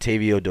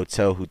 Octavio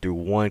Dotel, who threw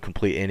 1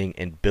 complete inning,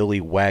 and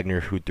Billy Wagner,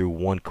 who threw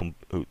 1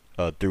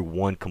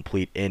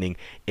 complete inning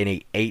in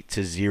a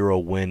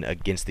 8-0 win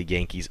against the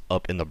Yankees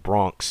up in the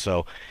Bronx.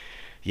 So,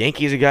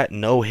 Yankees have got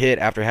no hit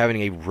after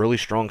having a really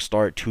strong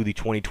start to the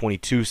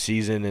 2022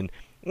 season, and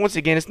once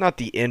again, it's not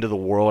the end of the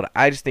world.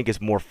 I just think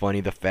it's more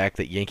funny the fact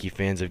that Yankee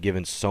fans have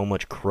given so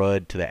much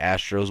crud to the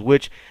Astros,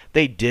 which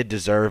they did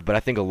deserve, but I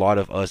think a lot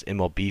of us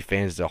MLB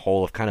fans as a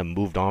whole have kind of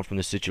moved on from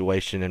the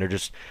situation and are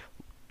just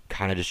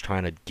kind of just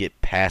trying to get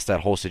past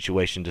that whole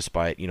situation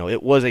despite,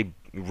 it was a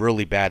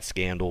really bad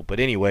scandal. But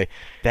anyway,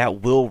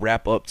 that will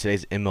wrap up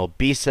today's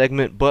MLB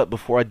segment. But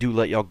before I do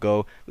let y'all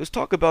go, let's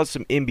talk about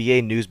some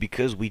NBA news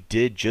because we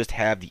did just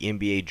have the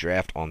NBA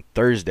draft on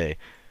Thursday.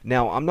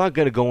 Now, I'm not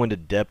going to go into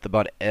depth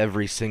about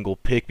every single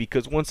pick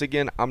because, once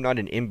again, I'm not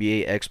an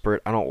NBA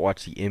expert. I don't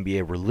watch the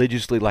NBA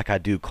religiously like I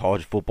do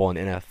college football and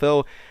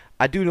NFL.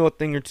 I do know a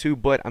thing or two,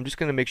 but I'm just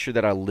going to make sure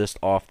that I list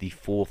off the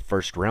full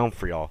first round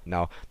for y'all.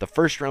 Now, the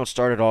first round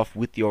started off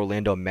with the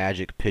Orlando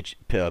Magic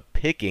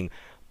picking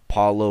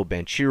Paolo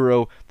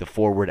Banchero, the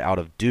forward out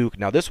of Duke.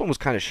 Now, this one was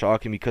kind of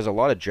shocking because a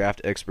lot of draft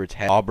experts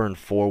had Auburn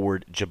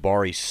forward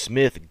Jabari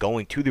Smith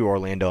going to the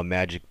Orlando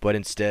Magic, but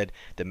instead,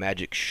 the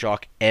Magic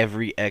shocked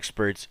every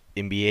expert's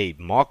NBA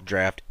mock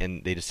draft,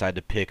 and they decided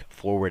to pick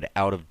forward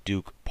out of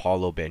Duke,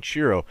 Paolo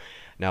Banchero.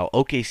 Now,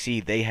 OKC,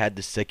 they had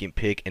the second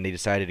pick, and they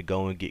decided to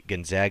go and get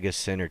Gonzaga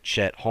center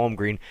Chet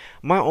Holmgren.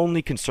 My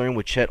only concern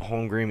with Chet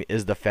Holmgren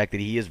is the fact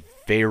that he is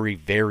very,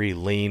 very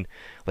lean.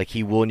 Like,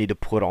 he will need to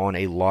put on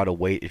a lot of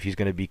weight if he's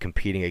going to be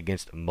competing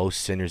against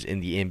most centers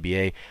in the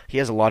NBA. He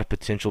has a lot of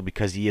potential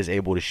because he is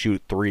able to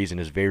shoot threes and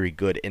is very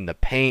good in the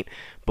paint.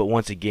 But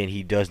once again,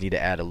 he does need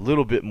to add a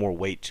little bit more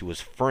weight to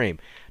his frame.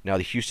 Now,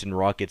 the Houston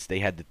Rockets, they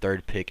had the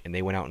third pick, and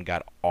they went out and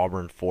got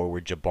Auburn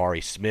forward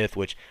Jabari Smith,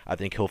 which I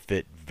think he'll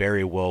fit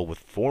very well with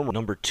former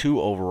number 2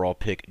 overall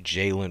pick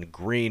Jalen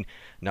Green.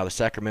 Now, the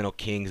Sacramento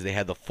Kings, they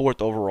had the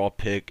 4th overall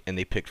pick, and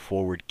they picked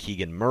forward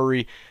Keegan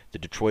Murray. The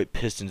Detroit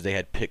Pistons, they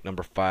had pick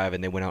number 5,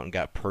 and they went out and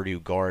got Purdue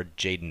guard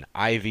Jaden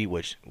Ivey,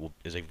 which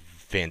is a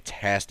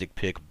fantastic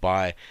pick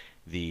by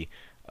the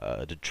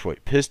Detroit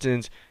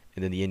Pistons.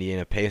 And then the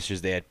Indiana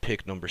Pacers, they had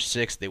pick number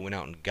 6. They went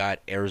out and got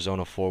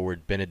Arizona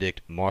forward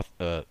Benedict Mathurin,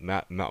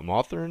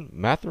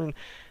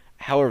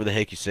 however the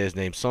heck you say his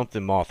name,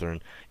 something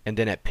Mathurin. And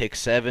then at pick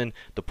 7,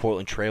 the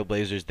Portland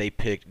Trailblazers, they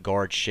picked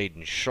guard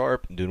Shaedon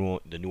Sharpe. The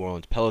New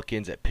Orleans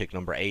Pelicans at pick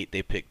number 8,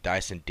 they picked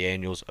Dyson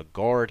Daniels, a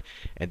guard.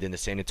 And then the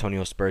San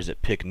Antonio Spurs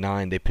at pick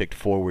 9, they picked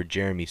forward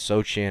Jeremy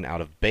Sochan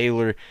out of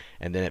Baylor.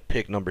 And then at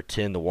pick number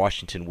 10, the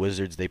Washington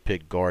Wizards, they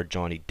picked guard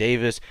Johnny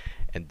Davis.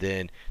 And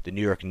then the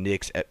New York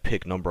Knicks at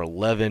pick number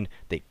 11,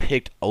 they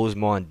picked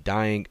Ousmane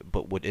Dieng,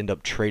 but would end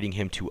up trading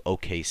him to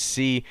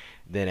OKC.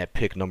 Then at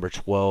pick number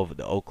 12,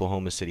 the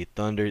Oklahoma City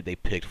Thunder, they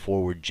picked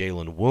forward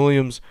Jalen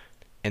Williams.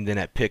 And then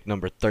at pick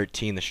number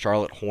 13, the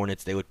Charlotte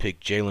Hornets, they would pick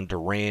Jalen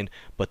Duran,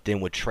 but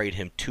then would trade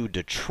him to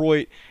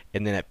Detroit.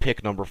 And then at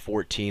pick number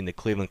 14, the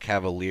Cleveland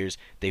Cavaliers,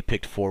 they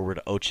picked forward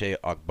Ochai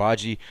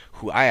Agbaji,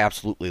 who I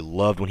absolutely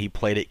loved when he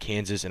played at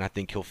Kansas, and I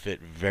think he'll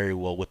fit very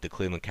well with the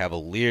Cleveland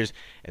Cavaliers.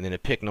 And then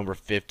at pick number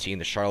 15,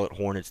 the Charlotte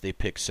Hornets, they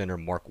picked center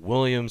Mark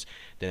Williams.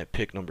 Then at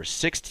pick number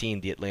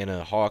 16, the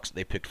Atlanta Hawks,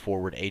 they picked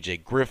forward A.J.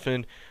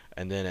 Griffin.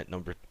 And then at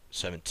number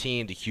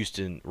 17, the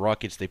Houston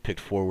Rockets, they picked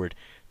forward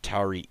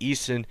Tari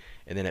Eason.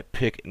 And then at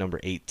pick number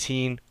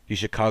 18, the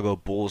Chicago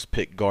Bulls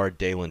picked guard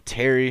Dalen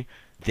Terry.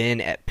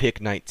 Then at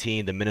pick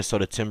 19, the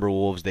Minnesota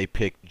Timberwolves, they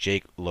picked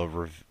Jake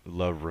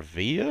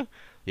LaRavia.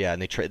 Yeah,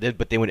 and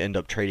but they would end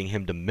up trading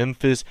him to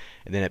Memphis.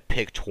 And then at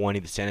pick 20,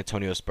 the San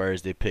Antonio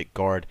Spurs, they picked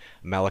guard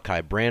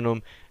Malachi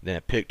Branham. And then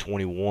at pick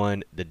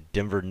 21, the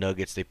Denver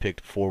Nuggets, they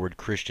picked forward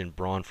Christian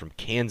Braun from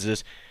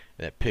Kansas.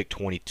 And at pick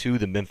 22,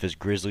 the Memphis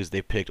Grizzlies,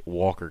 they picked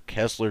Walker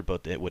Kessler,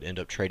 but they would end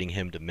up trading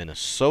him to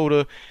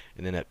Minnesota.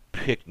 And then at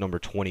pick number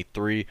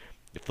 23,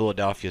 the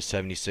Philadelphia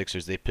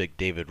 76ers, they picked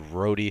David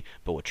Roddy,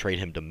 but would trade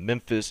him to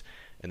Memphis.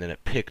 And then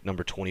at pick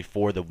number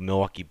 24, the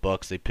Milwaukee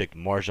Bucks, they picked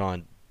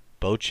Marjon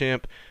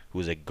Beauchamp, who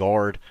is a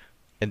guard.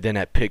 And then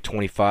at pick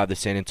 25, the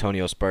San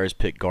Antonio Spurs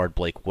pick guard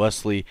Blake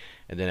Wesley.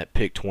 And then at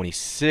pick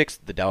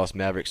 26, the Dallas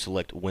Mavericks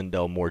select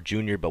Wendell Moore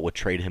Jr., but would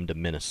trade him to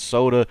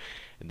Minnesota.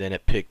 And then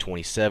at pick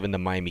 27, the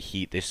Miami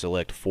Heat, they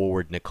select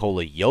forward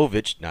Nikola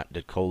Jovic, not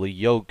Nikola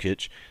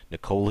Jokic,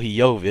 Nikola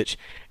Jovic.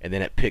 And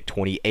then at pick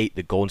 28,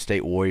 the Golden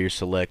State Warriors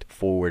select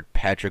forward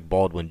Patrick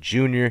Baldwin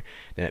Jr.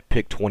 Then at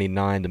pick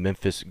 29, the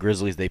Memphis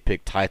Grizzlies, they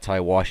pick Ty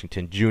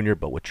Washington Jr.,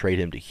 but would trade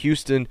him to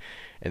Houston.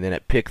 And then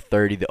at pick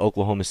 30, the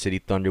Oklahoma City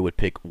Thunder would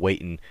pick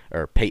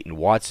Peyton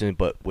Watson,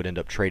 but would end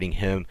up trading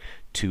him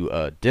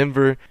to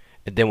Denver.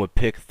 And then with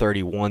pick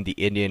 31, the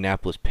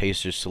Indianapolis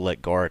Pacers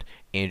select guard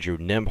Andrew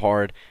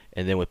Nembhard.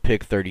 And then with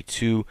pick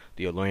 32,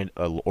 the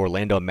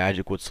Orlando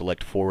Magic would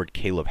select forward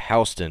Caleb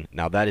Houston.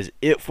 Now that is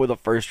it for the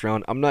first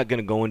round. I'm not going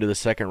to go into the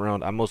second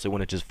round. I mostly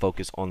want to just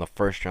focus on the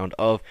first round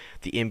of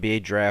the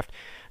NBA draft.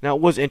 Now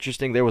it was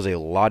interesting. There was a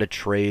lot of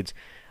trades.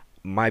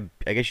 I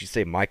guess you'd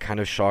say my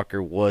kind of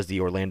shocker was the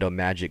Orlando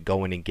Magic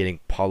going and getting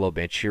Paolo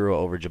Banchero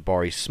over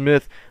Jabari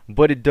Smith,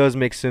 but it does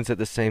make sense at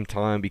the same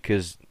time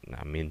because,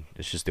 I mean,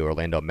 it's just the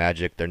Orlando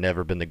Magic. They've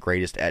never been the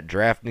greatest at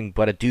drafting,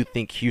 but I do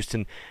think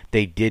Houston,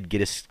 they did get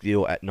a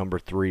steal at number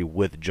 3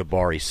 with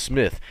Jabari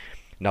Smith.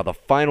 Now, the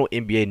final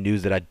NBA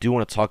news that I do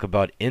want to talk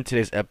about in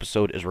today's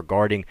episode is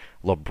regarding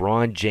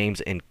LeBron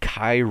James and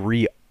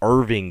Kyrie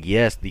Irving.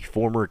 Yes, the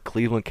former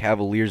Cleveland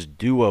Cavaliers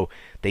duo,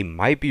 they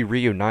might be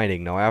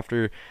reuniting. Now,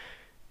 after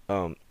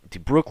the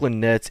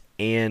Brooklyn Nets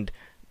and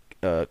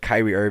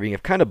Kyrie Irving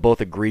have kind of both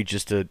agreed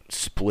just to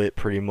split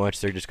pretty much.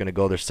 They're just going to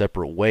go their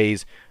separate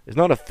ways. It's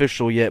not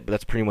official yet, but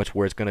that's pretty much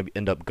where it's going to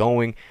end up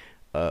going.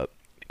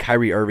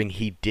 Kyrie Irving,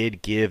 he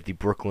did give the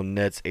Brooklyn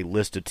Nets a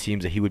list of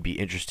teams that he would be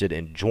interested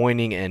in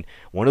joining, and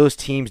one of those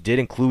teams did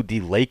include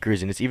the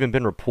Lakers, and it's even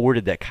been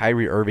reported that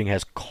Kyrie Irving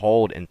has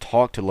called and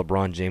talked to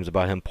LeBron James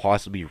about him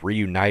possibly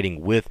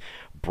reuniting with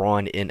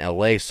Bron in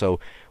LA. So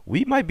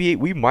we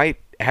might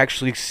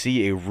actually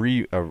see a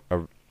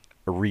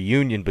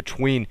reunion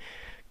between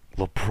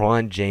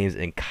LeBron James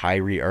and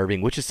Kyrie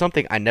Irving, which is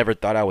something I never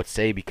thought I would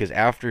say because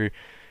after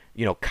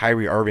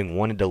Kyrie Irving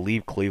wanted to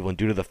leave Cleveland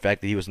due to the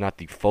fact that he was not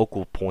the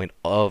focal point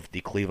of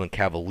the Cleveland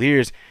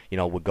Cavaliers,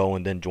 would go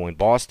and then join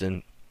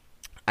Boston.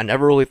 I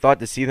never really thought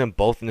to see them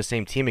both in the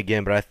same team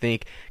again, but I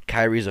think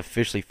Kyrie's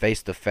officially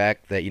faced the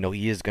fact that,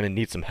 he is going to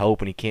need some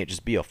help and he can't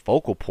just be a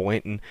focal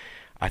point, and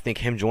I think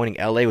him joining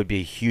LA would be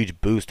a huge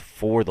boost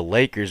for the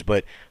Lakers,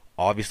 but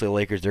obviously the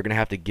Lakers, they're going to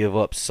have to give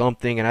up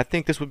something, and I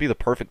think this would be the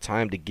perfect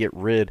time to get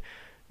rid,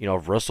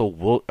 of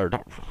Russell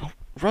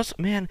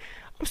man,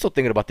 I'm still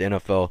thinking about the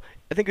NFL.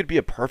 I think it would be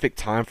a perfect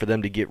time for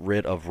them to get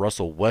rid of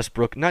Russell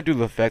Westbrook, not due to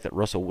the fact that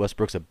Russell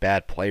Westbrook's a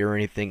bad player or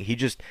anything.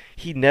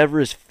 He never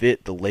has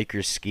fit the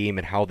Lakers scheme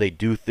and how they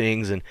do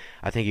things, and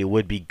I think it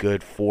would be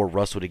good for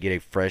Russell to get a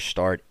fresh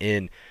start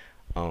in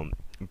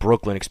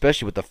Brooklyn,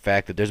 especially with the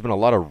fact that there's been a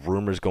lot of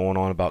rumors going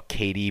on about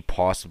KD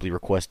possibly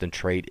requesting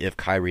trade if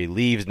Kyrie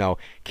leaves. Now,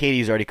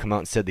 KD's already come out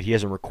and said that he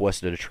hasn't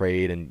requested a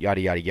trade and yada,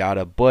 yada,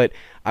 yada, but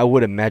I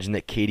would imagine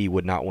that KD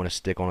would not want to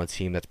stick on a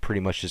team that's pretty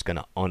much just going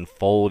to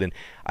unfold, and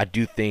I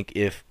do think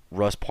if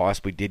Russ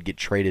possibly did get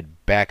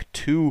traded back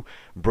to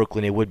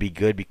Brooklyn, it would be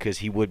good because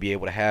he would be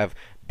able to have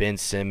Ben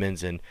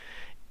Simmons and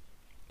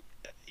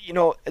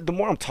the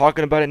more I'm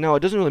talking about it now, it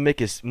doesn't really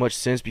make as much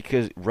sense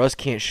because Russ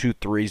can't shoot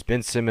threes.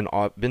 Ben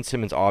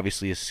Simmons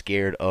obviously is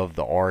scared of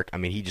the arc. I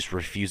mean, he just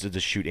refuses to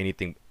shoot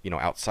anything,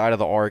 outside of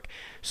the arc.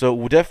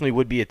 So it definitely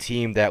would be a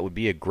team that would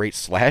be a great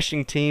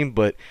slashing team,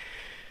 but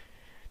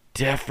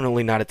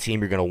definitely not a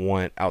team you're going to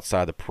want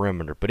outside the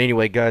perimeter. But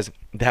anyway, guys,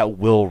 that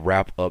will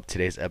wrap up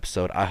today's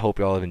episode. I hope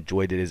y'all have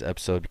enjoyed today's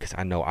episode because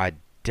I know I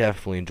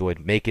definitely enjoyed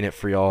making it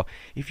for y'all.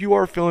 If you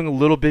are feeling a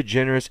little bit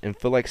generous and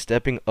feel like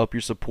stepping up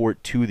your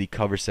support to the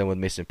Cover 7 with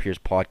Mason Pierce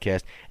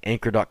podcast,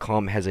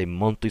 Anchor.com has a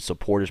monthly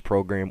supporters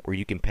program where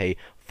you can pay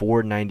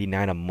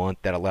 $4.99 a month.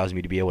 That allows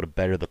me to be able to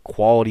better the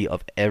quality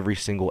of every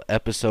single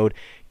episode,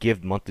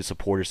 give monthly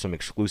supporters some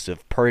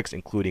exclusive perks,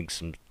 including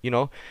some,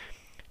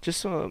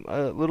 just some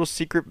little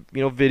secret,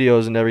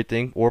 videos and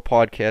everything, or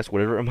podcasts,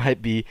 whatever it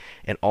might be,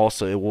 and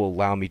also it will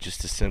allow me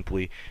just to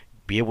simply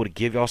be able to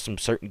give y'all some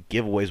certain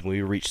giveaways when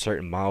we reach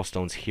certain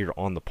milestones here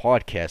on the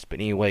podcast. But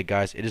anyway,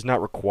 guys, it is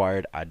not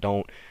required.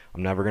 I'm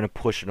never going to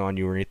push it on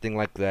you or anything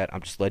like that. I'm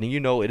just letting you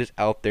know it is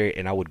out there,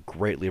 and I would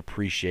greatly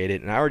appreciate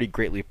it. And I already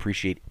greatly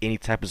appreciate any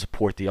type of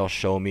support that y'all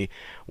show me,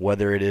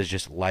 whether it is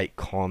just like,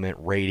 comment,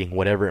 rating,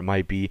 whatever it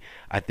might be.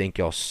 I thank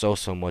y'all so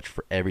much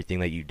for everything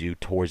that you do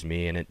towards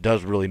me, and it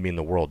does really mean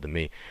the world to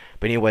me.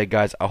 But anyway,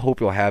 guys, I hope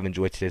y'all have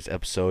enjoyed today's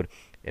episode.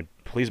 And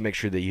please make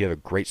sure that you have a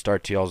great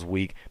start to y'all's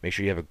week. Make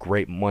sure you have a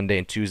great Monday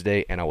and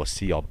Tuesday, and I will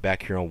see y'all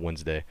back here on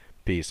Wednesday.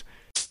 Peace.